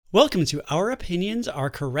Welcome to Our Opinions Are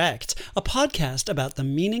Correct, a podcast about the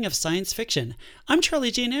meaning of science fiction. I'm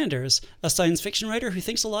Charlie Jane Anders, a science fiction writer who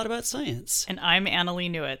thinks a lot about science. And I'm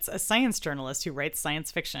Annalee Newitz, a science journalist who writes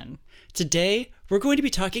science fiction. Today, we're going to be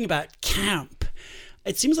talking about camp.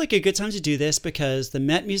 It seems like a good time to do this because the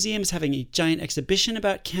Met Museum is having a giant exhibition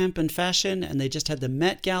about camp and fashion, and they just had the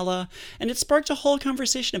Met Gala, and it sparked a whole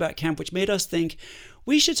conversation about camp, which made us think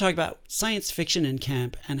we should talk about science fiction and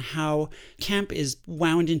camp and how camp is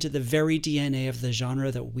wound into the very DNA of the genre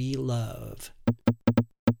that we love.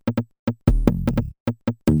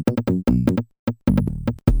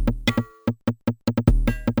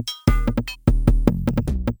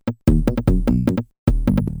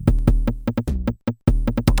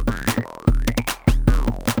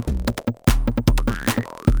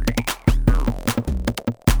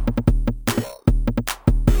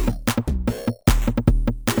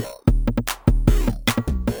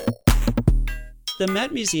 The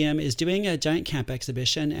Met Museum is doing a giant camp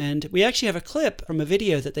exhibition, and we actually have a clip from a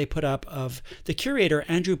video that they put up of the curator,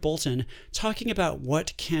 Andrew Bolton, talking about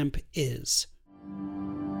what camp is.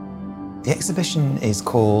 The exhibition is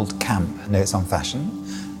called Camp, Notes on Fashion,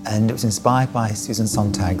 and it was inspired by Susan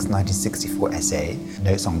Sontag's 1964 essay,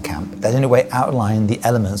 Notes on Camp, that in a way outlined the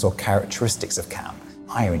elements or characteristics of camp: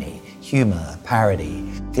 irony, humor, parody,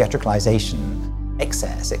 theatricalization,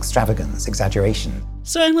 excess, extravagance, exaggeration.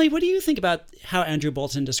 So, Annalee, what do you think about how Andrew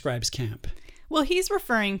Bolton describes camp? Well, he's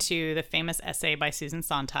referring to the famous essay by Susan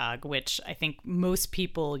Sontag, which I think most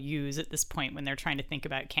people use at this point when they're trying to think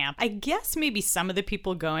about camp. I guess maybe some of the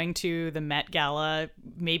people going to the Met Gala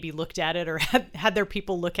maybe looked at it or had their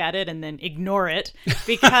people look at it and then ignore it,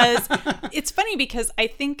 because it's funny because I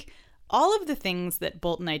think all of the things that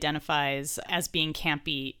Bolton identifies as being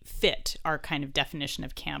campy fit our kind of definition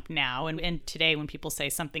of camp now. And today when people say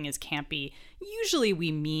something is campy, usually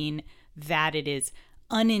we mean that it is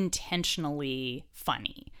unintentionally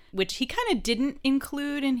funny, which he kind of didn't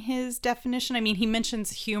include in his definition. I mean, he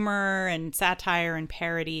mentions humor and satire and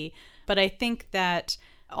parody, but I think that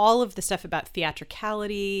all of the stuff about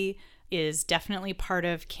theatricality is definitely part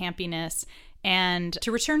of campiness. And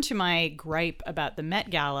to return to my gripe about the Met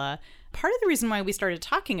Gala, part of the reason why we started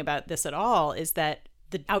talking about this at all is that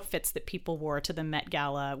the outfits that people wore to the Met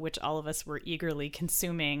Gala, which all of us were eagerly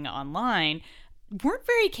consuming online, weren't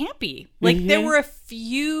very campy. Like, there were a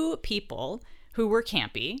few people who were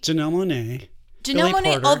campy. Janelle Monáe. Janelle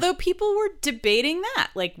Monáe, although people were debating that.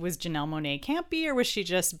 Like, was Janelle Monáe campy or was she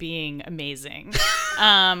just being amazing?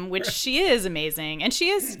 Which she is amazing, and she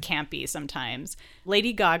is campy sometimes.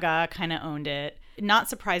 Lady Gaga kind of owned it. Not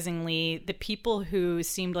surprisingly, the people who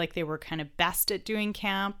seemed like they were kind of best at doing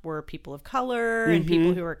camp were people of color and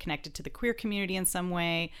people who were connected to the queer community in some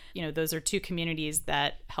way. You know, those are two communities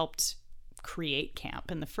that helped create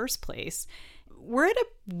camp in the first place. We're at a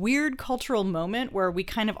weird cultural moment where we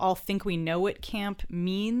kind of all think we know what camp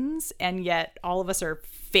means, and yet all of us are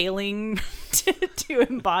failing to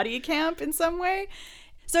embody camp in some way.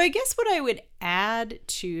 So I guess what I would add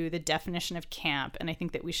to the definition of camp, and I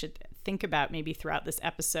think that we should think about maybe throughout this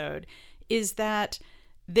episode, is that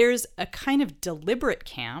there's a kind of deliberate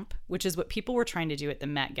camp, which is what people were trying to do at the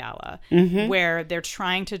Met Gala, where they're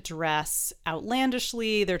trying to dress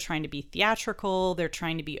outlandishly, they're trying to be theatrical, they're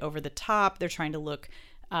trying to be over the top, they're trying to look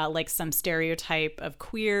like some stereotype of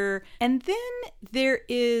queer. And then there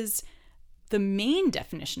is the main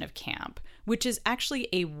definition of camp, which is actually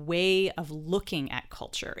a way of looking at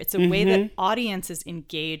culture. It's a way that audiences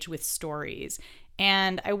engage with stories.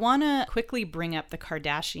 And I want to quickly bring up the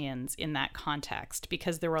Kardashians in that context,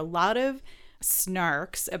 because there were a lot of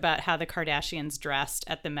snarks about how the Kardashians dressed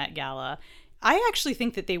at the Met Gala. I actually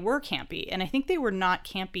think that they were campy, and I think they were not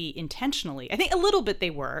campy intentionally. I think a little bit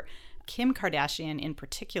they were. Kim Kardashian in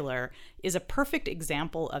particular is a perfect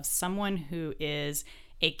example of someone who is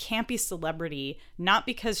a campy celebrity, not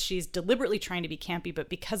because she's deliberately trying to be campy, but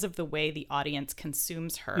because of the way the audience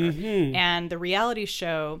consumes her. And the reality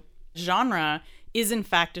show genre is in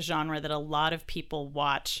fact a genre that a lot of people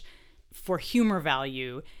watch for humor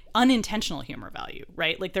value, unintentional humor value,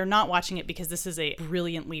 right? Like, they're not watching it because this is a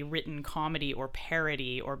brilliantly written comedy or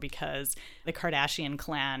parody, or because the Kardashian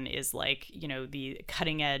clan is like, you know, the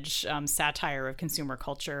cutting edge satire of consumer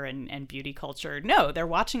culture and beauty culture. No, they're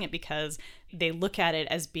watching it because they look at it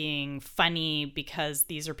as being funny, because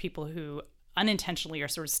these are people who unintentionally are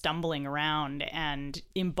sort of stumbling around and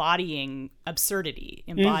embodying absurdity,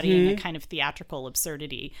 embodying a kind of theatrical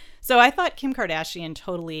absurdity. So I thought Kim Kardashian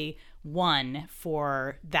totally one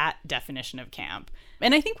for that definition of camp.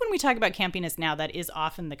 And I think when we talk about campiness now, that is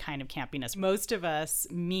often the kind of campiness most of us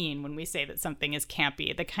mean when we say that something is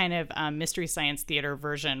campy, the kind of Mystery Science Theater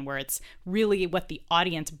version where it's really what the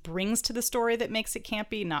audience brings to the story that makes it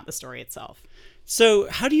campy, not the story itself. So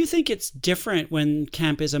how do you think it's different when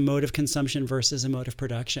camp is a mode of consumption versus a mode of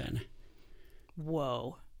production?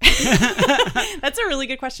 Whoa. That's a really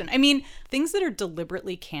good question. I mean, things that are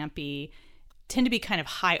deliberately campy tend to be kind of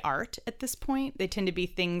high art at this point. They tend to be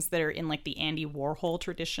things that are in like the Andy Warhol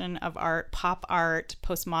tradition of art, pop art,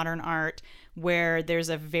 postmodern art, where there's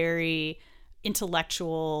a very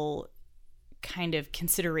intellectual kind of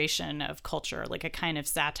consideration of culture, like a kind of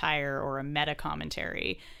satire or a meta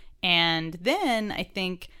commentary. And then I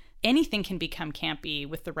think anything can become campy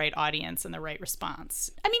with the right audience and the right response.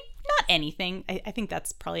 I mean, not anything. I think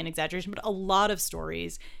that's probably an exaggeration, but a lot of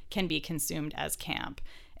stories can be consumed as camp.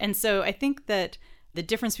 And so I think that the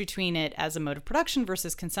difference between it as a mode of production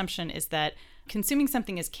versus consumption is that consuming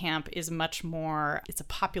something as camp is much more, it's a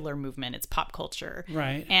popular movement, it's pop culture.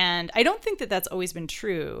 Right. And I don't think that that's always been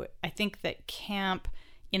true. I think that camp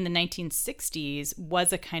in the 1960s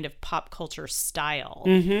was a kind of pop culture style.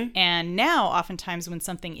 Mm-hmm. And now, oftentimes, when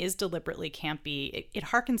something is deliberately campy, it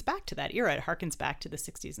harkens back to that era. It harkens back to the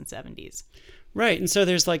 60s and 70s. Right. And so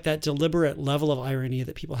there's like that deliberate level of irony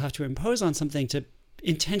that people have to impose on something to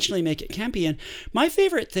intentionally make it campy. And my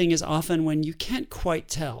favorite thing is often when you can't quite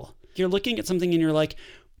tell. You're looking at something and you're like,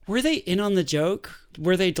 were they in on the joke?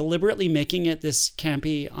 Were they deliberately making it this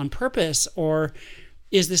campy on purpose? Or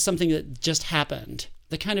is this something that just happened?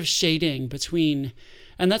 The kind of shading between,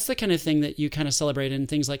 and that's the kind of thing that you kind of celebrate in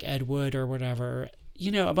things like Ed Wood or whatever.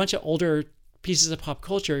 You know, a bunch of older pieces of pop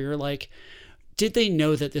culture, you're like, did they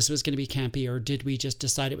know that this was going to be campy, or did we just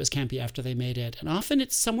decide it was campy after they made it? And often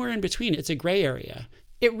it's somewhere in between. It's a gray area.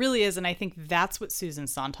 It really is. And I think that's what Susan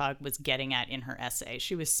Sontag was getting at in her essay.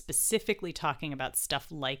 She was specifically talking about stuff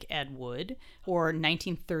like Ed Wood or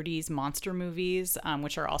 1930s monster movies,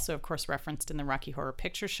 which are also, of course, referenced in the Rocky Horror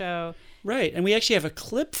Picture Show. Right. And we actually have a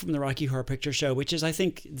clip from the Rocky Horror Picture Show, which is, I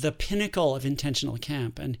think, the pinnacle of intentional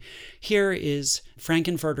camp. And here is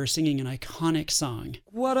Frankenfurter singing an iconic song.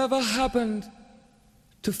 Whatever happened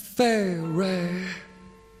to Fay Ray,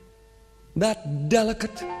 that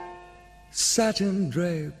delicate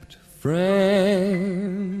satin-draped frame,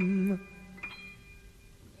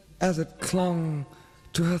 as it clung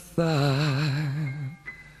to her thigh,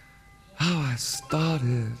 how I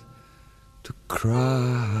started to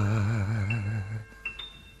cry,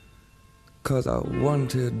 'cause I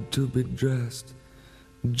wanted to be dressed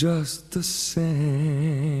just the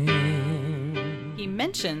same. He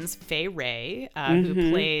mentions Fay Ray,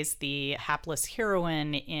 who plays the hapless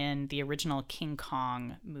heroine in the original King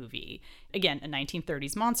Kong movie. Again, a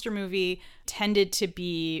 1930s monster movie, tended to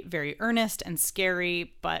be very earnest and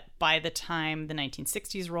scary, but by the time the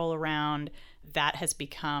 1960s roll around, that has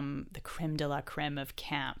become the creme de la creme of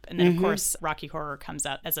camp. And then, of course, Rocky Horror comes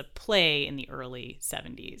out as a play in the early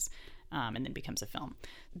 70s. And then becomes a film.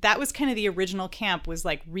 That was kind of the original camp, was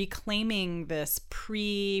like reclaiming this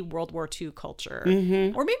pre-World War II culture,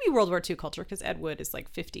 or maybe World War II culture, because Ed Wood is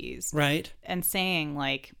like 50s. Right. And saying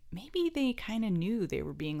like, maybe they kind of knew they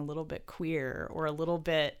were being a little bit queer or a little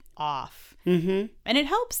bit off. And it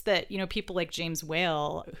helps that, you know, people like James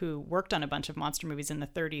Whale, who worked on a bunch of monster movies in the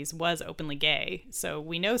 30s, was openly gay. So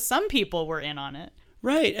we know some people were in on it.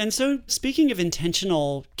 Right. And so speaking of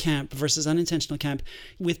intentional camp versus unintentional camp,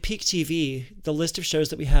 with Peak TV, the list of shows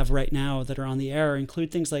that we have right now that are on the air include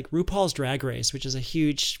things like RuPaul's Drag Race, which is a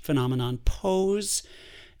huge phenomenon, Pose,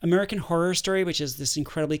 American Horror Story, which is this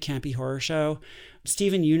incredibly campy horror show,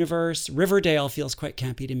 Steven Universe, Riverdale feels quite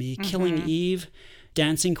campy to me, Killing Eve,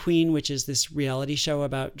 Dancing Queen, which is this reality show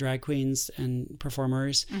about drag queens and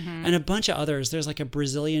performers, and a bunch of others. There's like a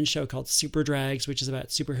Brazilian show called Super Drags, which is about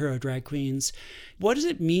superhero drag queens. What does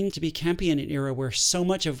it mean to be campy in an era where so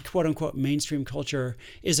much of quote unquote mainstream culture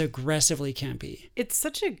is aggressively campy? It's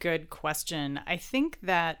such a good question. I think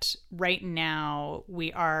that right now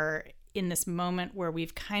we are in this moment where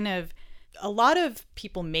we've kind of, a lot of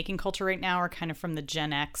people making culture right now are kind of from the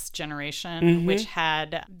Gen X generation, which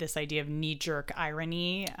had this idea of knee-jerk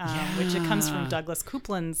irony, which it comes from Douglas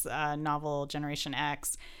Coupland's novel Generation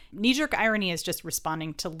X. Knee-jerk irony is just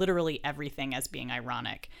responding to literally everything as being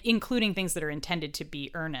ironic, including things that are intended to be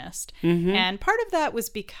earnest. And part of that was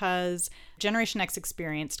because Generation X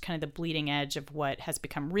experienced kind of the bleeding edge of what has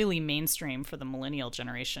become really mainstream for the millennial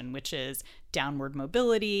generation, which is downward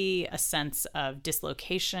mobility, a sense of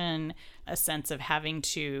dislocation, a sense of having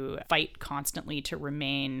to fight constantly to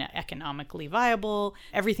remain economically viable.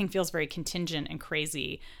 Everything feels very contingent and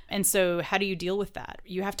crazy. And so how do you deal with that?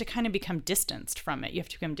 You have to kind of become distanced from it. You have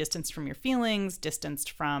to become distanced from your feelings, distanced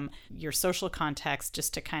from your social context,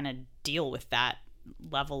 just to kind of deal with that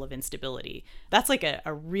level of instability. That's like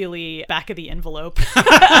a really back of the envelope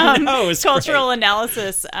cultural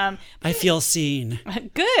analysis. I feel seen.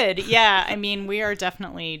 Good. Yeah. I mean, we are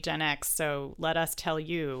definitely Gen X, so let us tell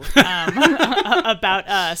you about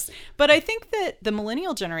us. But I think that the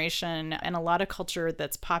millennial generation and a lot of culture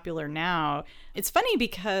that's popular now, it's funny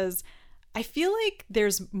because I feel like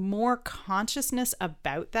there's more consciousness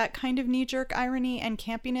about that kind of knee-jerk irony and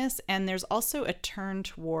campiness, and there's also a turn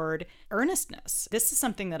toward earnestness. This is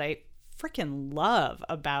something that I freaking love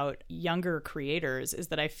about younger creators, is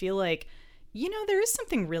that I feel like, there is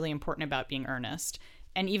something really important about being earnest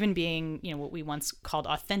and even being, what we once called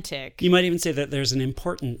authentic. You might even say that there's an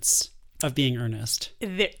importance of being earnest.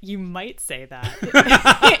 You might say that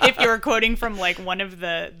if you were quoting from like one of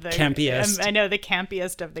the campiest. I know, the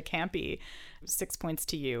campiest of the campy. 6 points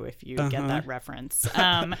to you if you get that reference.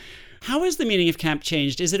 How has the meaning of camp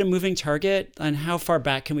changed? Is it a moving target? And how far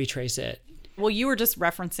back can we trace it? Well, you were just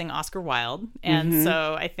referencing Oscar Wilde. And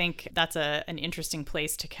so I think that's an interesting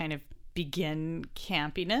place to kind of begin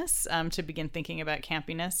campiness, to begin thinking about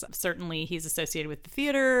campiness. Certainly he's associated with the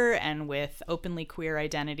theater and with openly queer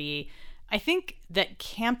identity. I think that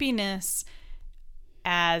campiness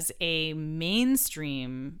as a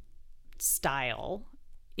mainstream style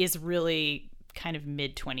is really kind of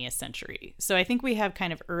mid-20th century. So I think we have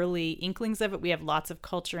kind of early inklings of it. We have lots of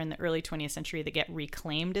culture in the early 20th century that get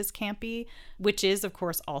reclaimed as campy, which is, of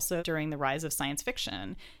course, also during the rise of science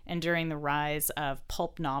fiction and during the rise of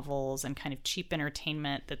pulp novels and kind of cheap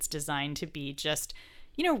entertainment that's designed to be just,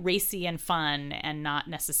 racy and fun and not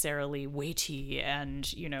necessarily weighty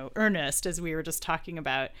and, earnest, as we were just talking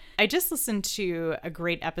about. I just listened to a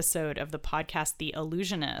great episode of the podcast, The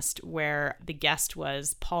Illusionist, where the guest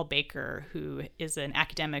was Paul Baker, who is an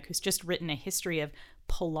academic who's just written a history of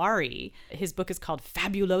Polari. His book is called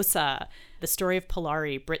Fabulosa, The Story of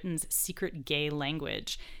Polari, Britain's Secret Gay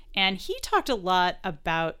Language. And he talked a lot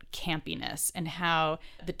about campiness and how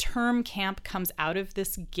the term camp comes out of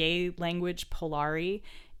this gay language, Polari,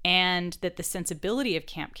 and that the sensibility of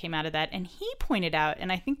camp came out of that. And he pointed out,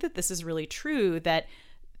 and I think that this is really true, that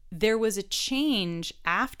there was a change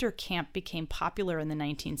after camp became popular in the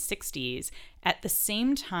 1960s at the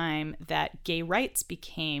same time that gay rights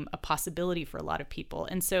became a possibility for a lot of people.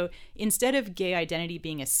 And so instead of gay identity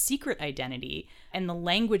being a secret identity and the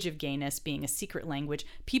language of gayness being a secret language,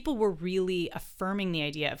 people were really affirming the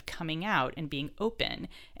idea of coming out and being open.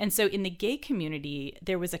 And so in the gay community,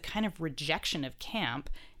 there was a kind of rejection of camp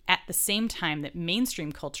at the same time that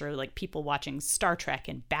mainstream culture, like people watching Star Trek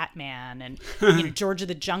and Batman and George of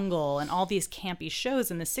the Jungle and all these campy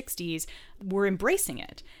shows in the 60s, were embracing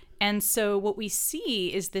it. And so what we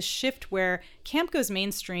see is this shift where camp goes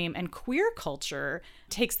mainstream and queer culture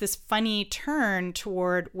takes this funny turn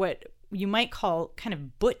toward what you might call kind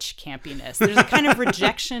of butch campiness. There's a kind of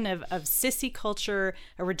rejection of sissy culture,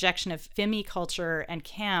 a rejection of femmy culture and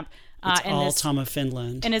camp. It's all Tom of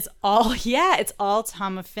Finland. And it's all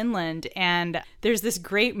Tom of Finland. And there's this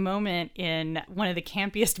great moment in one of the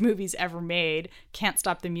campiest movies ever made, Can't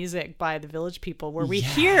Stop the Music by the Village People, where we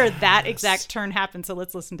hear that exact turn happen. So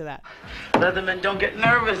let's listen to that. Leatherman, don't get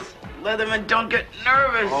nervous. Leatherman, don't get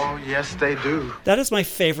nervous. Oh, yes, they do. That is my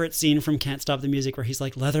favorite scene from Can't Stop the Music, where he's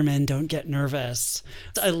like, Leatherman, don't get nervous.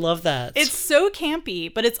 I love that. It's so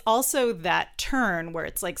campy, but it's also that turn where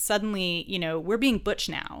it's like suddenly, we're being butch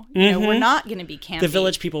now. We're not going to be campy. The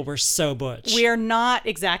Village People were so butch. We are not,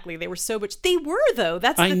 exactly. They were so butch. They were, though.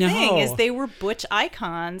 That's the thing, is they were butch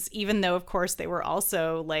icons, even though, of course, they were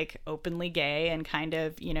also like openly gay and kind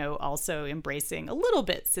of, also embracing a little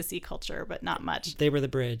bit sissy culture, but not much. They were the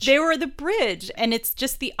bridge. They were the bridge. And it's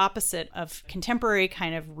just the opposite of contemporary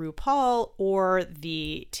kind of RuPaul or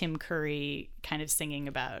the Tim Curry kind of singing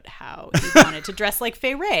about how he wanted to dress like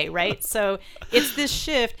Fay Wray, right? So it's this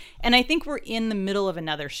shift. And I think we're in the middle of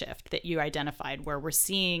another shift that you identified, where we're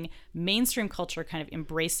seeing mainstream culture kind of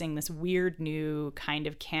embracing this weird new kind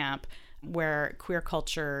of camp, where queer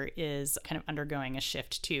culture is kind of undergoing a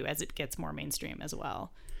shift too, as it gets more mainstream as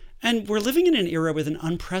well. And we're living in an era with an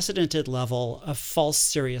unprecedented level of false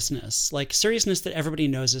seriousness, like seriousness that everybody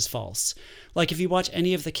knows is false. Like if you watch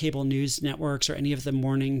any of the cable news networks or any of the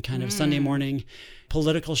morning kind of Sunday morning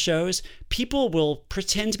political shows, people will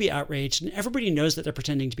pretend to be outraged, and everybody knows that they're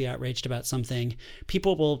pretending to be outraged about something.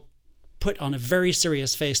 People will put on a very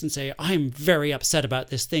serious face and say, I'm very upset about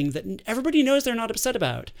this thing that everybody knows they're not upset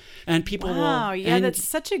about. And people will... Wow, yeah, that's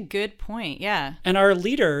such a good point, yeah. And our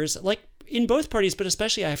leaders, like in both parties, but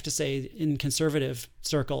especially I have to say in conservative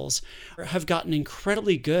circles, have gotten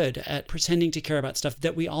incredibly good at pretending to care about stuff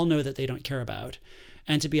that we all know that they don't care about,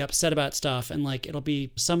 and to be upset about stuff. And like, it'll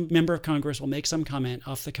be some member of Congress will make some comment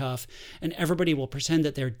off the cuff and everybody will pretend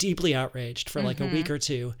that they're deeply outraged for like a week or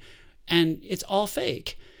two. And it's all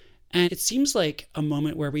fake. And it seems like a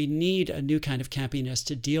moment where we need a new kind of campiness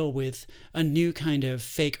to deal with a new kind of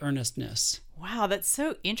fake earnestness. Wow, that's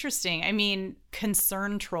so interesting. I mean,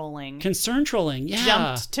 concern trolling. Concern trolling, yeah.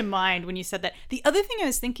 Jumped to mind when you said that. The other thing I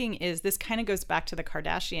was thinking is this kind of goes back to the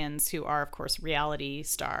Kardashians, who are, of course, reality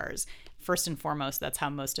stars. First and foremost, that's how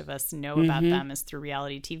most of us know about them, is through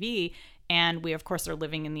reality TV. And we, of course, are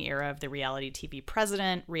living in the era of the reality TV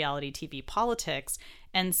president, reality TV politics.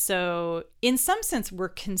 And so, in some sense, we're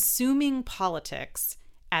consuming politics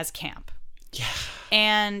as camp. Yeah.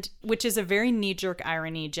 And which is a very knee-jerk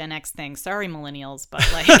irony Gen X thing. Sorry, millennials, but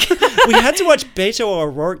like... We had to watch Beto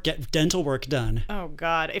O'Rourke get dental work done. Oh,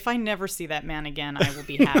 God. If I never see that man again, I will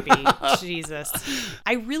be happy. Jesus.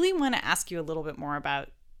 I really want to ask you a little bit more about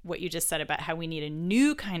what you just said about how we need a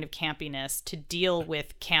new kind of campiness to deal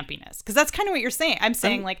with campiness. Because that's kind of what you're saying. I'm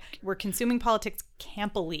saying, like, we're consuming politics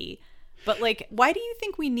campily. But, like, why do you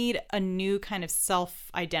think we need a new kind of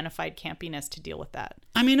self-identified campiness to deal with that?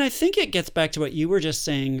 I mean, I think it gets back to what you were just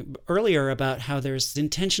saying earlier about how there's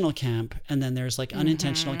intentional camp and then there's, like,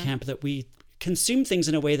 unintentional camp, that we consume things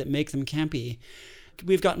in a way that make them campy.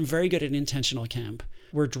 We've gotten very good at intentional camp.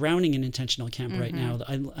 We're drowning in intentional camp right now.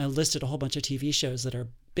 I listed a whole bunch of TV shows that are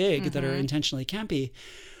big, that are intentionally campy.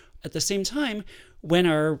 At the same time, when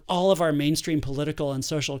all of our mainstream political and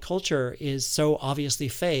social culture is so obviously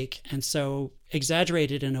fake and so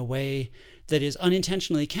exaggerated in a way that is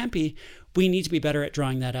unintentionally campy, we need to be better at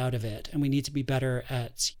drawing that out of it. And we need to be better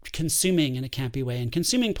at consuming in a campy way and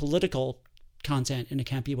consuming political content in a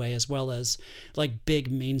campy way, as well as like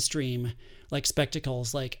big mainstream like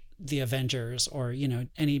spectacles like The Avengers or, you know,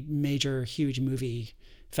 any major huge movie,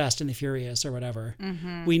 Fast and the Furious or whatever.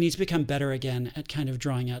 We need to become better again at kind of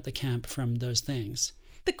drawing out the camp from those things.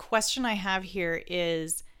 The question I have here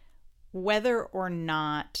is whether or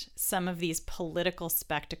not some of these political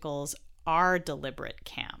spectacles are deliberate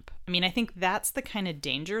camp. I mean, I think that's the kind of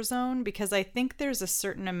danger zone, because I think there's a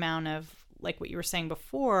certain amount of, like what you were saying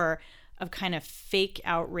before, of kind of fake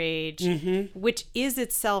outrage, which is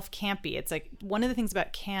itself campy. It's like one of the things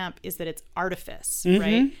about camp is that it's artifice,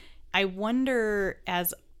 right? I wonder,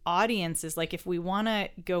 as audiences, like if we want to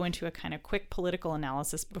go into a kind of quick political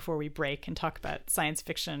analysis before we break and talk about science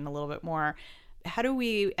fiction a little bit more, how do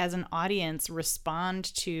we, as an audience, respond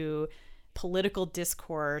to political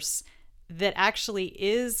discourse that actually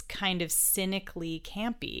is kind of cynically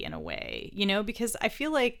campy in a way, you know? Because I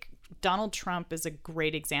feel like Donald Trump is a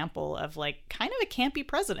great example of like kind of a campy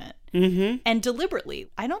president, and deliberately.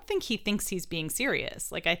 I don't think he thinks he's being serious.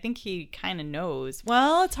 Like, I think he kind of knows.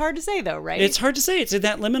 Well, it's hard to say though, right? It's hard to say. It's in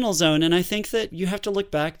that liminal zone. And I think that you have to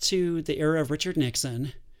look back to the era of Richard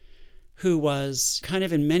Nixon, who was kind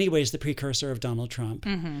of in many ways the precursor of Donald Trump.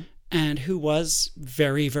 And who was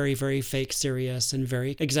very, very, very fake serious and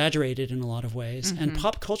very exaggerated in a lot of ways. And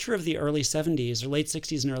pop culture of the early 70s or late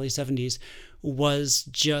 60s and early 70s was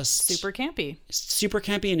just super campy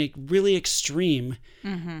and really extreme,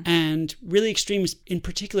 and really extreme in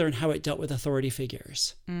particular in how it dealt with authority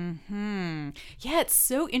figures. Yeah, it's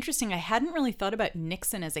so interesting. I hadn't really thought about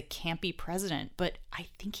Nixon as a campy president, but I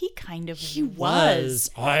think he kind of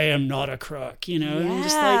was. I am not a crook, you know? Yeah, and,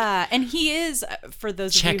 just like, and he is, for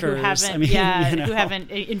those Checkers, of you who haven't, I mean, you know, who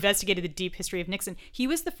haven't investigated the deep history of Nixon, he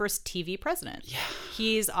was the first TV president. Yeah.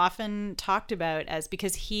 He's often talked about as,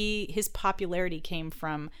 because his popularity came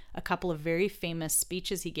from a couple of very famous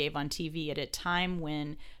speeches he gave on TV at a time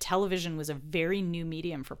when television was a very new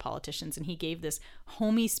medium for politicians. And he gave this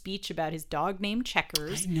homey speech about his dog named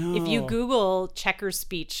Checkers. I know. If you Google Checkers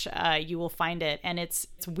speech, you will find it. And it's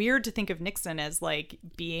weird to think of Nixon as like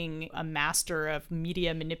being a master of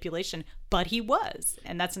media manipulation, but he was.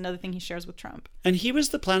 And that's another thing he shares with Trump. And he was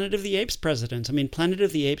the Planet of the Apes president. I mean, Planet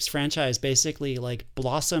of the Apes franchise basically like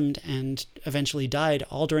blossomed and eventually died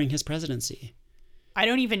all during his presidency. I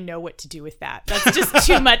don't even know what to do with that. That's just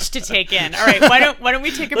too much to take in. All right, why don't we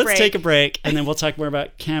take a break? Let's take a break, and then we'll talk more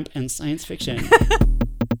about camp and science fiction.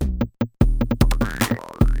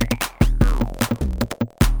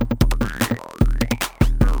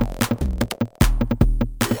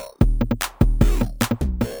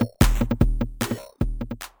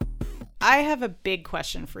 I have a big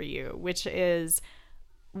question for you, which is,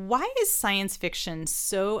 why is science fiction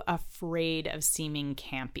so afraid of seeming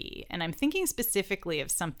campy? And I'm thinking specifically of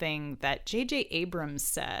something that J.J. Abrams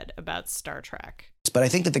said about Star Trek. But I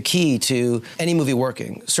think that the key to any movie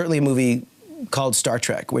working, certainly a movie called Star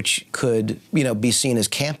Trek, which could, be seen as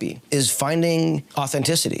campy, is finding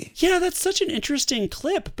authenticity. Yeah, that's such an interesting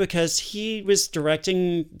clip because he was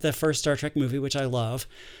directing the first Star Trek movie, which I love.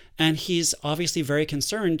 And he's obviously very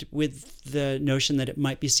concerned with the notion that it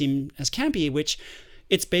might be seen as campy, which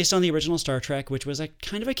it's based on the original Star Trek, which was a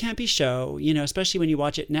kind of a campy show, especially when you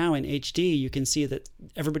watch it now in HD, you can see that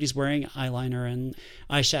everybody's wearing eyeliner and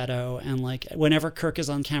eyeshadow. And like whenever Kirk is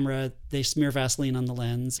on camera, they smear Vaseline on the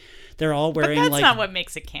lens. They're all wearing but that's not what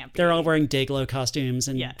makes it campy. They're all wearing Dayglow costumes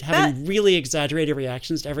and having really exaggerated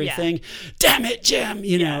reactions to everything. Yeah. Damn it, Jim!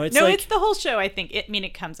 It's the whole show. I think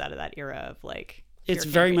it comes out of that era of like. It's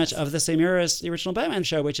very much of the same era as the original Batman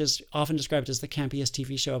show, which is often described as the campiest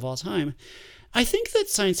TV show of all time. I think that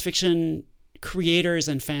science fiction creators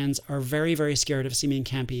and fans are very, very scared of seeming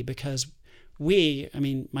campy because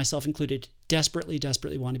myself included,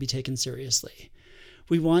 desperately want to be taken seriously.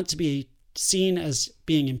 We want to be seen as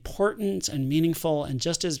being important and meaningful and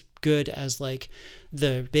just as good as like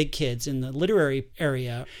the big kids in the literary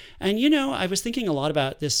area. And, I was thinking a lot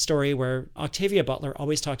about this story where Octavia Butler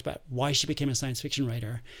always talked about why she became a science fiction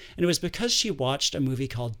writer. And it was because she watched a movie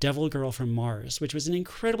called Devil Girl from Mars, which was an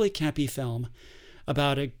incredibly campy film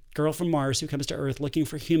about a girl from Mars who comes to Earth looking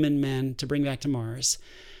for human men to bring back to Mars.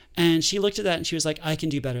 And she looked at that and she was like, I can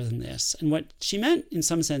do better than this. And what she meant in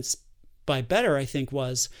some sense by better, I think,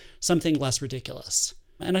 was something less ridiculous.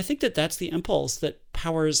 And I think that that's the impulse that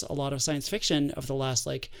powers a lot of science fiction of the last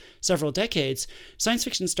several decades. Science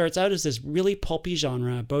fiction starts out as this really pulpy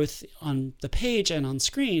genre, both on the page and on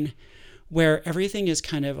screen, where everything is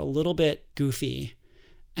kind of a little bit goofy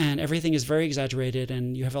and everything is very exaggerated.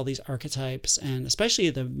 And you have all these archetypes, and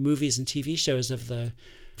especially the movies and TV shows of the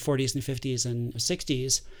 40s and 50s and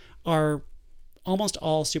 60s are almost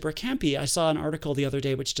all super campy. I saw an article the other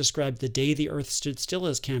day which described The Day the Earth Stood Still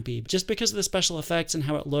as campy, just because of the special effects and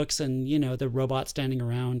how it looks and, the robot standing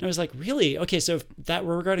around. I was like, really? Okay, so if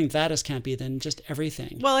we're regarding that as campy, then just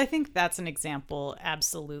everything. Well, I think that's an example,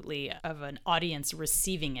 absolutely, of an audience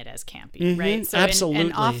receiving it as campy, right? So absolutely.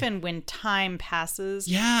 And often when time passes,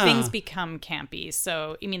 things become campy.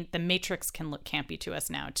 So, The Matrix can look campy to us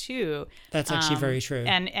now, too. That's actually very true.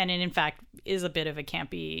 And in fact, is a bit of a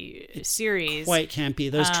campy series. Quite campy.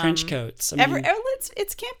 Those trench coats.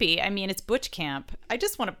 It's campy. It's butch camp. I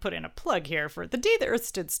just want to put in a plug here for The Day the Earth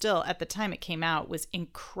Stood Still. At the time it came out, was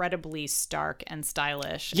incredibly stark and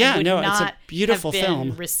stylish. Yeah, it's a beautiful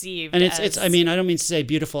film. Received, and it's. I don't mean to say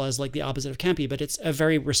beautiful as like the opposite of campy, but it's a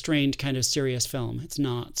very restrained kind of serious film. It's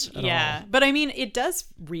not at all. Yeah, but it does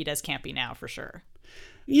read as campy now for sure.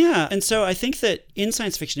 Yeah, and so I think that in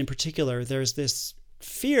science fiction in particular, there's this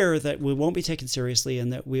fear that we won't be taken seriously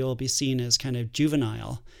and that we'll be seen as kind of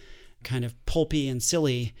juvenile, kind of pulpy and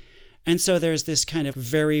silly. And so there's this kind of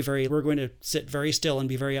very, very, we're going to sit very still and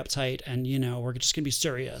be very uptight and, we're just going to be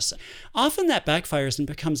serious. Often that backfires and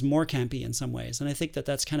becomes more campy in some ways. And I think that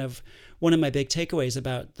that's kind of one of my big takeaways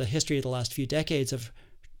about the history of the last few decades of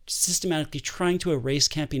systematically trying to erase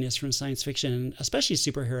campiness from science fiction, especially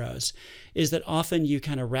superheroes, is that often you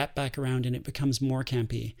kind of wrap back around and it becomes more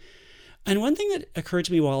campy. And one thing that occurred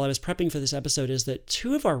to me while I was prepping for this episode is that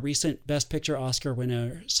two of our recent Best Picture Oscar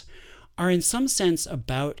winners are in some sense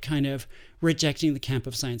about kind of rejecting the camp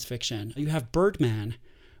of science fiction. You have Birdman,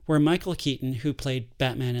 where Michael Keaton, who played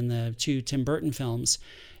Batman in the two Tim Burton films.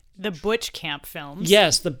 The Butch Camp films.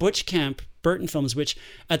 Yes, the Butch Camp Burton films, which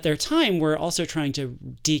at their time were also trying to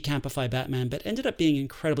decampify Batman, but ended up being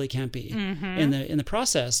incredibly campy in the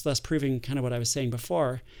process, thus proving kind of what I was saying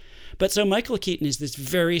before. But so Michael Keaton is this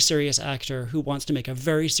very serious actor who wants to make a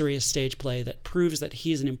very serious stage play that proves that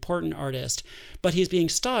he's an important artist, but he's being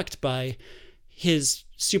stalked by his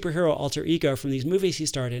superhero alter ego from these movies he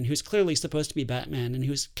starred in, who's clearly supposed to be Batman and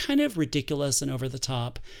who's kind of ridiculous and over the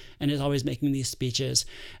top and is always making these speeches.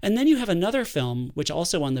 And then you have another film, which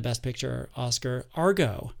also won the Best Picture Oscar,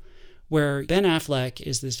 Argo, where Ben Affleck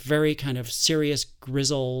is this very kind of serious,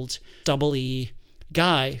 grizzled, double-E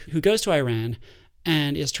guy who goes to Iran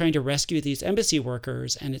and is trying to rescue these embassy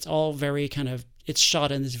workers. And it's all very kind of, it's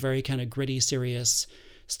shot in this very kind of gritty, serious,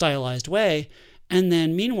 stylized way. And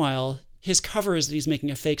then meanwhile, his cover is that he's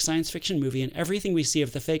making a fake science fiction movie, and everything we see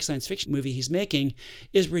of the fake science fiction movie he's making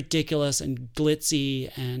is ridiculous and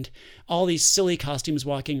glitzy and all these silly costumes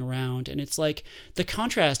walking around. And it's like the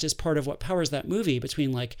contrast is part of what powers that movie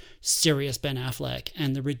between like serious Ben Affleck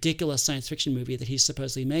and the ridiculous science fiction movie that he's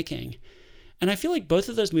supposedly making. And I feel like both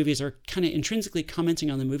of those movies are kind of intrinsically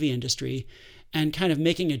commenting on the movie industry and kind of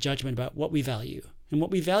making a judgment about what we value. And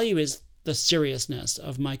what we value is the seriousness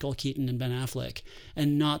of Michael Keaton and Ben Affleck,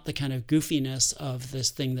 and not the kind of goofiness of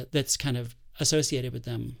this thing that's kind of associated with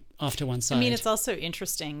them off to one side. I mean, it's also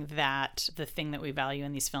interesting that the thing that we value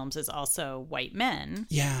in these films is also white men.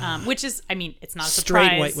 Yeah. Which is, I mean, it's not a surprise.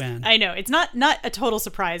 Straight white men. I know. It's not a total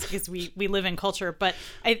surprise because we live in culture. But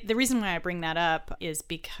the reason why I bring that up is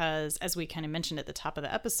because, as we kind of mentioned at the top of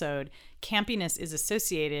the episode, campiness is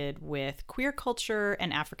associated with queer culture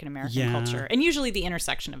and African-American culture, and usually the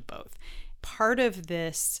intersection of both. Part of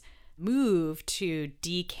this move to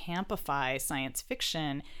decampify science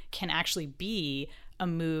fiction can actually be a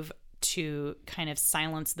move to kind of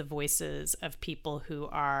silence the voices of people who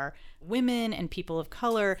are women and people of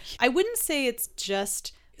color. I wouldn't say it's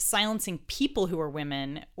just silencing people who are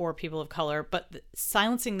women or people of color, but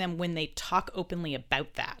silencing them when they talk openly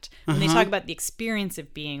about that. When they talk about the experience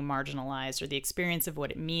of being marginalized or the experience of what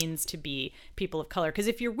it means to be people of color. Because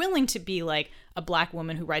if you're willing to be like a black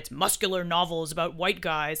woman who writes muscular novels about white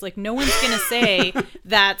guys, like no one's going to say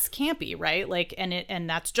that's campy, right? Like, and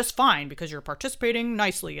that's just fine because you're participating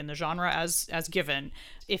nicely in the genre as given.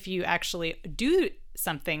 If you actually do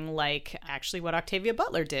something like actually what Octavia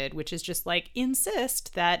Butler did, which is just like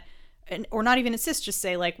insist that, or not even insist, just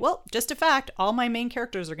say like, well, just a fact, all my main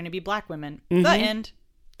characters are going to be black women. The end.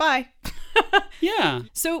 Bye. Yeah.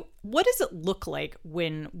 So what does it look like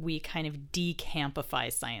when we kind of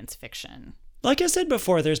decampify science fiction? Like I said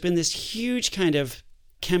before, there's been this huge kind of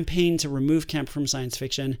campaign to remove camp from science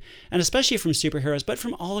fiction, and especially from superheroes, but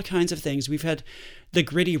from all kinds of things. We've had the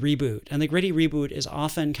gritty reboot, and the gritty reboot is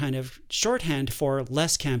often kind of shorthand for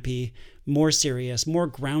less campy, more serious, more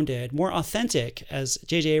grounded, more authentic. As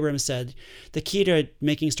J.J. Abrams said, the key to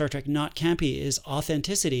making Star Trek not campy is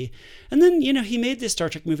authenticity. And then, he made this Star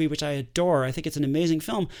Trek movie, which I adore. I think it's an amazing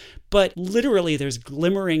film, but literally there's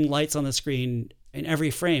glimmering lights on the screen in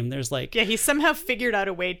every frame. There's like... Yeah, he somehow figured out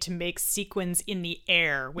a way to make sequins in the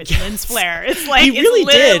air with lens flare. It's like, he really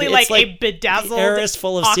it's literally did. like, It's like a bedazzled the air is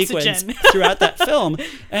full of oxygen. sequins throughout that film.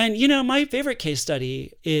 And, my favorite case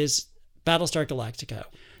study is Battlestar Galactica.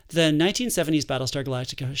 The 1970s Battlestar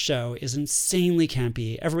Galactica show is insanely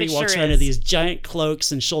campy. Everybody walks around in these giant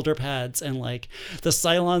cloaks and shoulder pads, and like the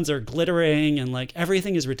Cylons are glittering, and like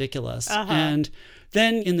everything is ridiculous. And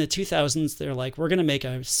then in the 2000s, they're like, we're going to make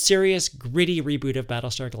a serious, gritty reboot of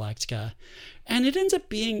Battlestar Galactica. And it ends up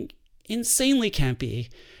being insanely campy.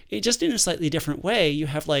 It just in a slightly different way. You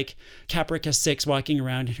have like Caprica 6 walking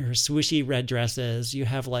around in her swooshy red dresses. You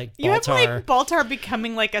have like Baltar. You have like Baltar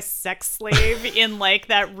becoming like a sex slave in like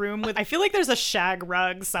that room with, I feel like there's a shag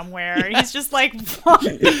rug somewhere. Yeah. He's just like,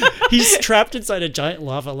 he's trapped inside a giant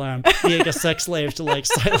lava lamp being a sex slave to like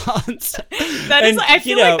Cylons. I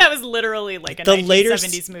feel like that was literally like a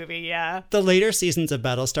 1970s movie. Yeah. The later seasons of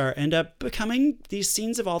Battlestar end up becoming these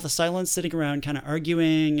scenes of all the Cylons sitting around kind of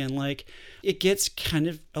arguing, and like it gets kind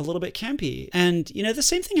of a little bit campy. And, the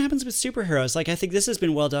same thing happens with superheroes. Like, I think this has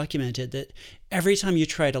been well documented that every time you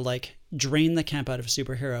try to, like, drain the camp out of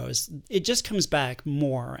superheroes, it just comes back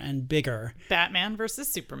more and bigger. Batman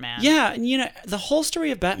versus Superman. Yeah, and, the whole story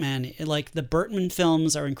of Batman, like, the Burton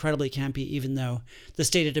films are incredibly campy, even though the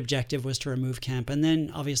stated objective was to remove camp. And then,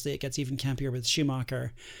 obviously, it gets even campier with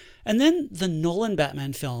Schumacher. And then the Nolan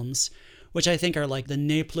Batman films, which I think are like the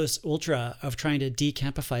ne plus ultra of trying to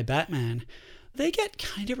decampify Batman, they get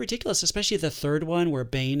kind of ridiculous, especially the third one where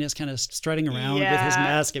Bane is kind of strutting around with his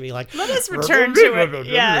mask and be like, let us return to it.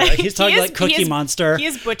 Yeah. He's talking like Cookie Monster. He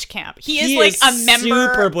is Butch Camp. He is like a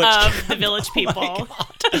member of the Village People.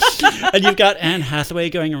 And you've got Anne Hathaway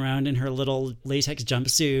going around in her little latex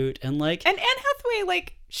jumpsuit and like... And Anne Hathaway,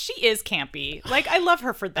 like, she is campy. Like, I love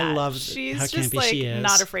her for that. I love She's how just campy like she is.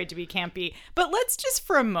 Not afraid to be campy. But let's just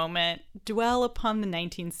for a moment dwell upon the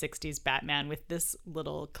 1960s Batman with this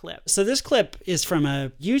little clip. So this clip is from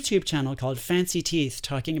a YouTube channel called Fancy Teeth,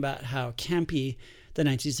 talking about how campy the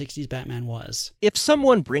 1960s Batman was. If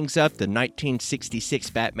someone brings up the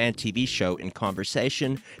 1966 Batman TV show in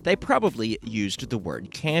conversation, they probably used the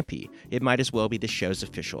word campy. It might as well be the show's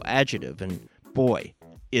official adjective, and boy,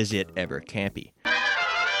 is it ever campy.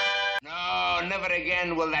 No, never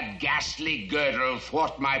again will that ghastly girdle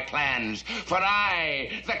thwart my plans, for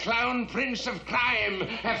I, the Clown Prince of Crime,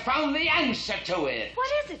 have found the answer to it. What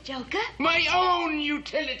is it, Joker? My own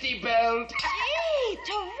utility belt. Hey,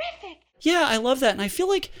 terrific. Yeah, I love that. And I feel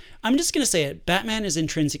like, I'm just going to say it, Batman is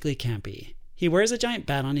intrinsically campy. He wears a giant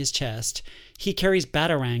bat on his chest. He carries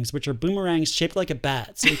batarangs, which are boomerangs shaped like a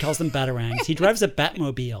bat, so he calls them batarangs. He drives a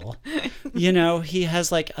Batmobile. You know, he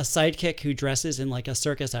has like a sidekick who dresses in like a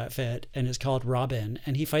circus outfit and is called Robin,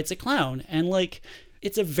 and he fights a clown. And like,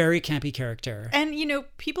 it's a very campy character. And, you know,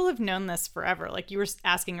 people have known this forever. Like you were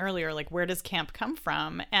asking earlier, like, where does camp come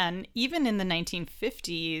from? And even in the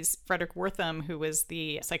 1950s, Frederick Wertham, who was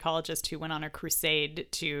the psychologist who went on a crusade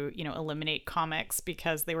to, you know, eliminate comics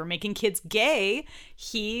because they were making kids gay,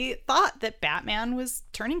 he thought that Batman was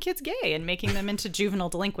turning kids gay and making them into juvenile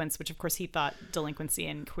delinquents, which, of course, he thought delinquency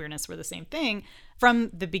and queerness were the same thing. From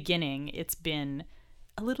the beginning, it's been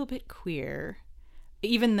a little bit queer.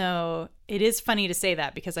 Even though it is funny to say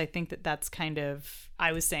that, because I think that that's kind of,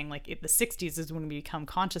 I was saying like the 60s is when we become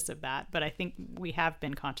conscious of that, but I think we have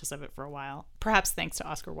been conscious of it for a while. Perhaps thanks to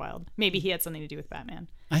Oscar Wilde. Maybe he had something to do with Batman.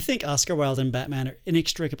 I think Oscar Wilde and Batman are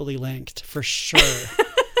inextricably linked, for sure.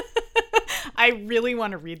 I really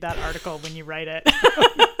want to read that article when you write it.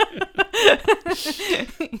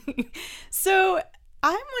 So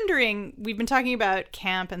I'm wondering, we've been talking about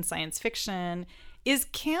camp and science fiction. Is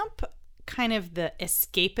camp kind of the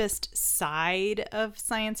escapist side of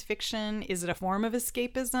science fiction? Is it a form of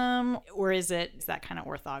escapism, or is that kind of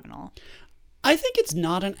orthogonal? I think it's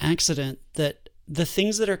not an accident that the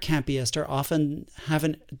things that are campiest are often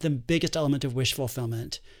having the biggest element of wish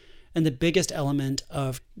fulfillment and the biggest element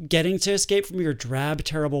of getting to escape from your drab,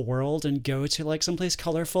 terrible world and go to like someplace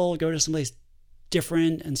colorful, go to someplace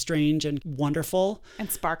different and strange and wonderful.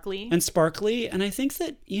 And sparkly. And I think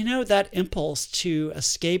that, you know, that impulse to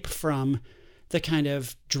escape from the kind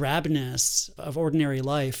of drabness of ordinary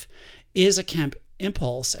life is a camp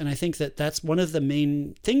impulse. And I think that that's one of the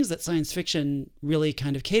main things that science fiction really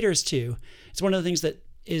kind of caters to. It's one of the things that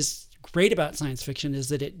is great about science fiction is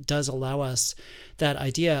that it does allow us that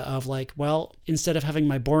idea of like, well, instead of having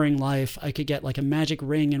my boring life, I could get like a magic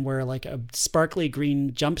ring and wear like a sparkly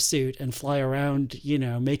green jumpsuit and fly around, you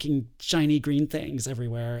know, making shiny green things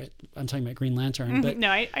everywhere. I'm talking about Green Lantern. But no,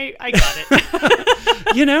 I got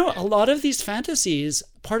it. You know, a lot of these fantasies,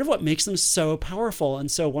 part of what makes them so powerful and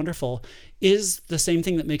so wonderful is the same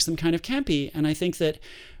thing that makes them kind of campy. And I think that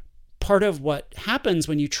part of what happens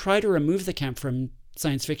when you try to remove the camp from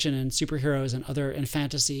science fiction and superheroes and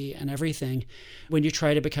fantasy and everything, when you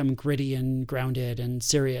try to become gritty and grounded and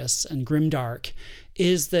serious and grimdark,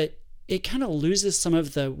 is that it kind of loses some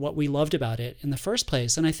of what we loved about it in the first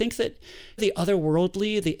place. And I think that the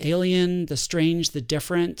otherworldly, the alien, the strange, the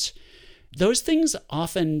different, those things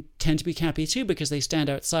often tend to be campy too because they stand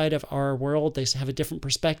outside of our world. They have a different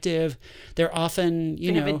perspective. They're often,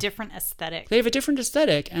 they have a different aesthetic. They have a different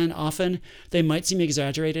aesthetic, and often they might seem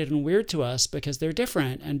exaggerated and weird to us because they're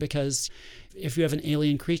different. And because if you have an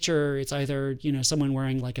alien creature, it's either, you know, someone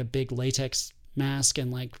wearing like a big latex mask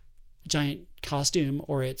and like giant costume,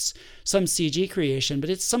 or it's some CG creation, but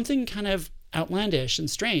it's something kind of outlandish and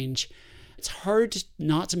strange. It's hard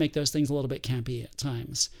not to make those things a little bit campy at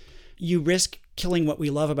times. You risk killing what we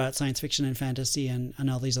love about science fiction and fantasy and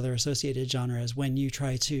all these other associated genres when you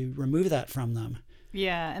try to remove that from them.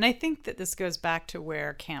 Yeah, and I think that this goes back to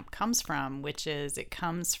where camp comes from, which is it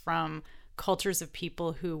comes from cultures of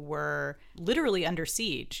people who were literally under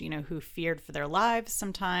siege, you know, who feared for their lives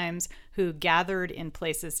sometimes, who gathered in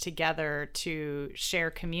places together to share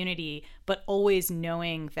community, but always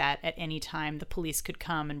knowing that at any time the police could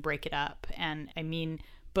come and break it up. And I mean,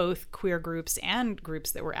 both queer groups and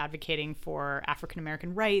groups that were advocating for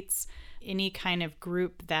African-American rights, any kind of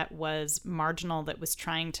group that was marginal, that was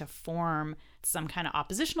trying to form some kind of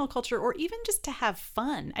oppositional culture or even just to have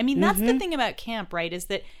fun. I mean, that's the thing about camp, right, is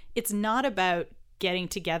that it's not about getting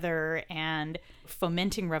together and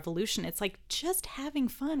fomenting revolution. It's like just having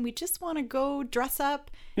fun. We just want to go dress up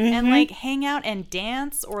and like hang out and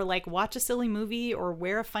dance or like watch a silly movie or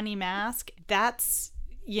wear a funny mask. That's,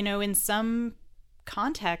 you know, in some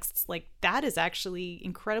contexts, like that is actually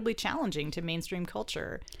incredibly challenging to mainstream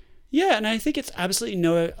culture. Yeah, and I think it's absolutely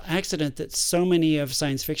no accident that so many of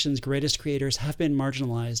science fiction's greatest creators have been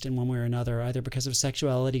marginalized in one way or another, either because of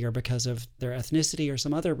sexuality or because of their ethnicity or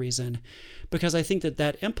some other reason. Because I think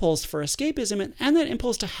that impulse for escapism and that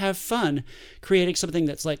impulse to have fun, creating something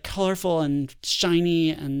that's like colorful and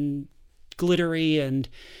shiny and glittery and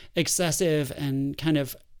excessive and kind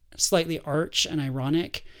of slightly arch and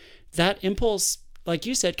ironic, that impulse, like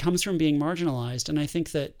you said, comes from being marginalized. And I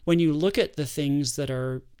think that when you look at the things that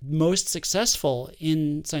are most successful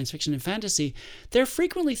in science fiction and fantasy, they're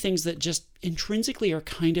frequently things that just intrinsically are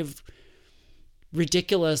kind of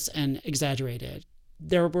ridiculous and exaggerated.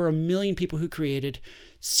 There were a million people who created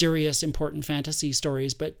serious, important fantasy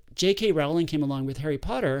stories, but J.K. Rowling came along with Harry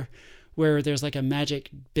Potter, where there's like a magic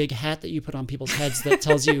big hat that you put on people's heads that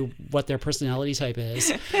tells you what their personality type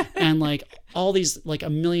is, and like all these like a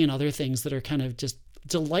million other things that are kind of just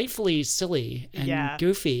delightfully silly and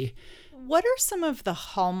goofy. What are some of the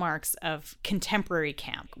hallmarks of contemporary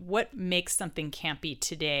camp? What makes something campy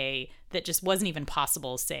today that just wasn't even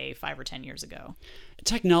possible, say, 5 or 10 years ago?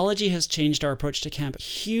 Technology has changed our approach to camp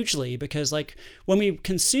hugely, because like when we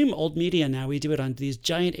consume old media now, we do it on these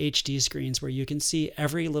giant HD screens where you can see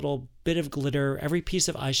every little bit of glitter, every piece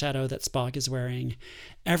of eyeshadow that Spock is wearing,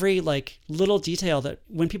 every like little detail that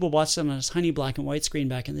when people watched it on a tiny black and white screen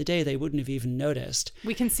back in the day, they wouldn't have even noticed.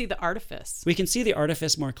 We can see the artifice. We can see the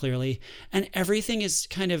artifice more clearly, and everything is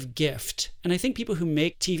kind of gift. And I think people who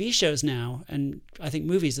make TV shows now, and I think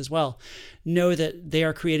movies as well, know that they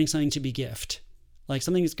are creating something to be gift. Like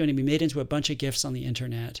something that's going to be made into a bunch of GIFs on the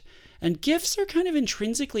internet. And GIFs are kind of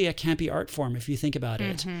intrinsically a campy art form if you think about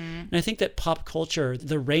it. And I think that pop culture,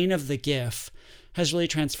 the reign of the GIF, has really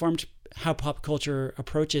transformed how pop culture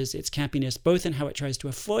approaches its campiness, both in how it tries to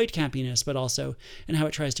avoid campiness, but also in how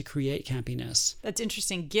it tries to create campiness. That's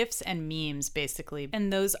interesting. GIFs and memes, basically.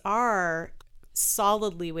 And those are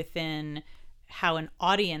solidly within how an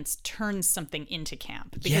audience turns something into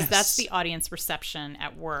camp, because that's the audience reception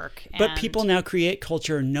at work. But people now create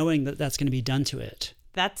culture knowing that that's going to be done to it.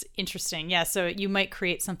 That's interesting. Yeah, so you might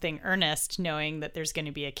create something earnest knowing that there's going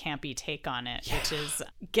to be a campy take on it, which is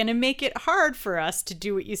going to make it hard for us to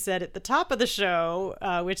do what you said at the top of the show,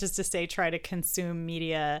 which is to say try to consume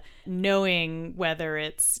media knowing whether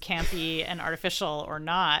it's campy and artificial or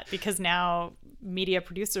not, because now media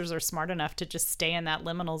producers are smart enough to just stay in that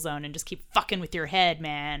liminal zone and just keep fucking with your head,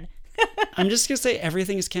 man. I'm just going to say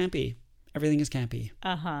everything is campy. Everything is campy.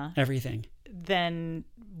 Everything. Then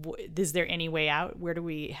is there any way out?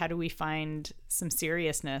 How do we find some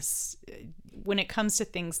seriousness? When it comes to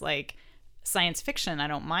things like science fiction, I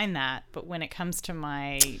don't mind that. But when it comes to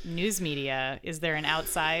my news media, is there an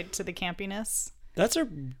outside to the campiness? That's a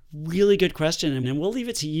really good question. And we'll leave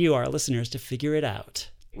it to you, our listeners, to figure it out.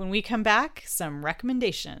 When we come back, some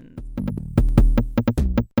recommendations.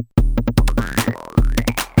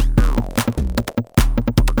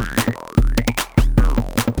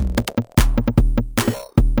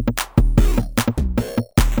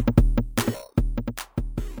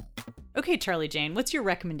 Okay, Charlie Jane, what's your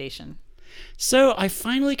recommendation? So I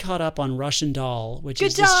finally caught up on Russian Doll, which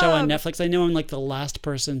is this show on Netflix. I know I'm like the last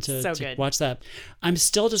person to watch that. I'm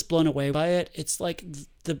still just blown away by it. It's like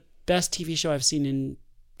the best TV show I've seen in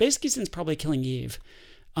basically since probably Killing Eve.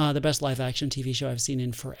 The best live action TV show I've seen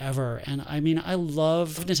in forever. And I mean, I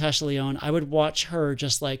love Natasha Lyonne. I would watch her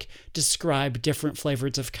just like describe different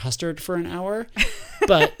flavors of custard for an hour.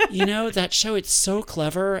 But you know, that show, it's so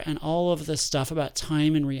clever, and all of the stuff about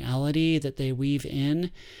time and reality that they weave in,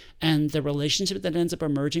 and the relationship that ends up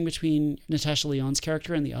emerging between Natasha Lyonne's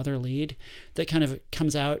character and the other lead that kind of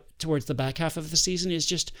comes out towards the back half of the season is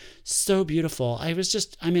just so beautiful.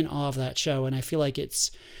 I'm in awe of that show, and I feel like it's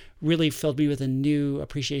really filled me with a new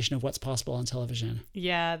appreciation of what's possible on television.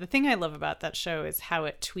 Yeah, the thing I love about that show is how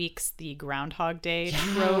it tweaks the Groundhog Day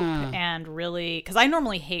trope, and really, because I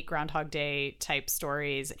normally hate Groundhog Day type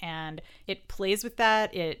stories, and it plays with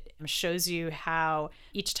that. It shows you how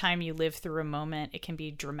each time you live through a moment, it can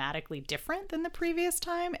be dramatically different than the previous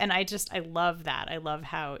time. And I love that. I love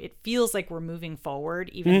how it feels like we're moving forward,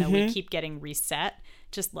 even though we keep getting reset.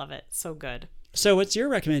 Just love it. So good. So what's your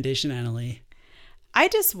recommendation, Annalie? I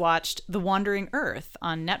just watched The Wandering Earth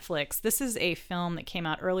on Netflix. This is a film that came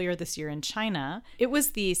out earlier this year in China. It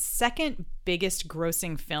was the second biggest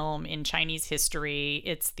grossing film in Chinese history.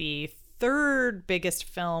 It's the third biggest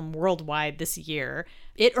film worldwide this year.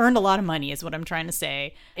 It earned a lot of money, is what I'm trying to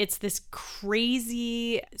say. It's this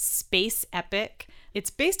crazy space epic. It's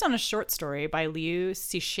based on a short story by Liu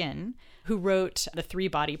Cixin, who wrote The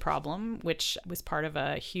Three-Body Problem, which was part of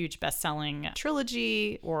a huge best-selling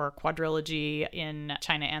trilogy or quadrilogy in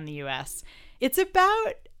China and the US. It's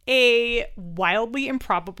about a wildly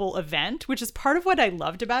improbable event, which is part of what I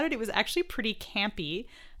loved about it. It was actually pretty campy.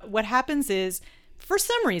 What happens is, for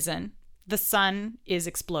some reason, the sun is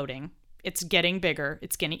exploding. It's getting bigger.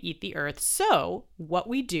 It's going to eat the Earth. So what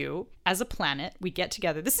we do as a planet, we get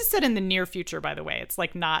together. This is set in the near future, by the way. It's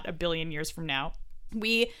like not a billion years from now.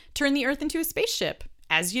 We turn the Earth into a spaceship,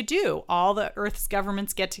 as you do. All the Earth's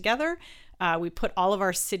governments get together. We put all of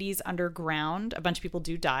our cities underground. A bunch of people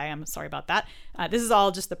do die. I'm sorry about that. This is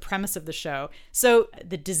all just the premise of the show. So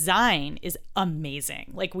the design is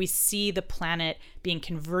amazing. Like, we see the planet being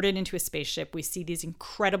converted into a spaceship. We see these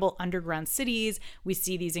incredible underground cities. We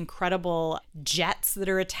see these incredible jets that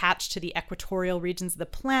are attached to the equatorial regions of the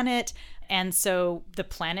planet. And so the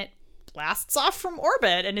planet blasts off from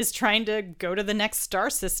orbit and is trying to go to the next star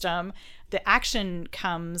system. The action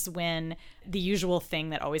comes when the usual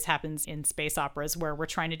thing that always happens in space operas where we're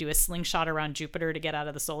trying to do a slingshot around Jupiter to get out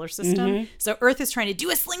of the solar system. So Earth is trying to do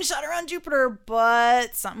a slingshot around Jupiter,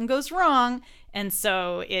 but something goes wrong. And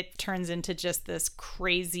so it turns into just this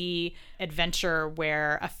crazy adventure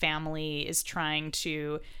where a family is trying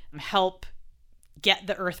to help get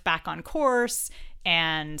the Earth back on course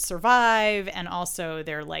and survive. And also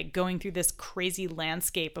they're like going through this crazy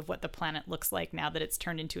landscape of what the planet looks like now that it's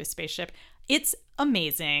turned into a spaceship. It's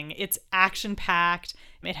amazing. It's action packed.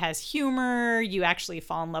 It has humor. You actually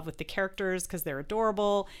fall in love with the characters because they're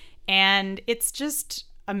adorable. And it's just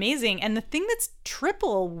amazing. And the thing that's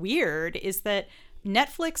triple weird is that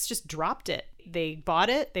Netflix just dropped it. They bought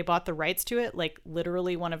it. They bought the rights to it, like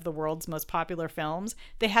literally one of the world's most popular films.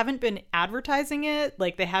 They haven't been advertising it.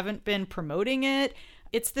 Like they haven't been promoting it.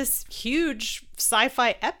 It's this huge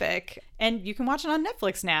sci-fi epic and you can watch it on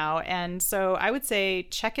Netflix now. And so I would say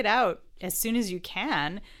check it out as soon as you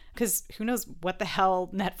can, because who knows what the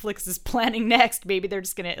hell Netflix is planning next. Maybe they're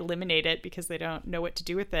just going to eliminate it because they don't know what to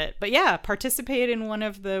do with it. But yeah, participate in one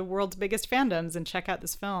of the world's biggest fandoms and check out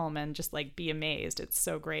this film and just like be amazed. It's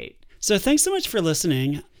so great. So thanks so much for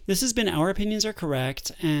listening. This has been Our Opinions Are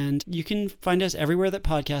Correct, and you can find us everywhere that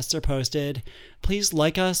podcasts are posted. Please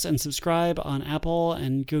like us and subscribe on Apple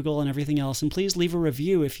and Google and everything else, and please leave a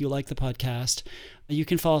review if you like the podcast. You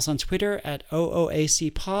can follow us on Twitter at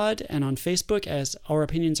OOACPod and on Facebook as Our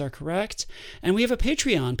Opinions Are Correct. And we have a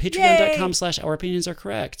Patreon, patreon.com/Our Opinions Are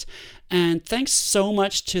Correct. And thanks so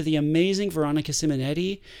much to the amazing Veronica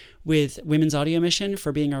Simonetti with Women's Audio Mission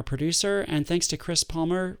for being our producer. And thanks to Chris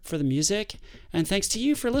Palmer for the music. And thanks to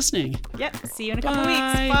you for listening. Yep. See you in a couple weeks.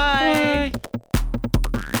 Bye. Bye.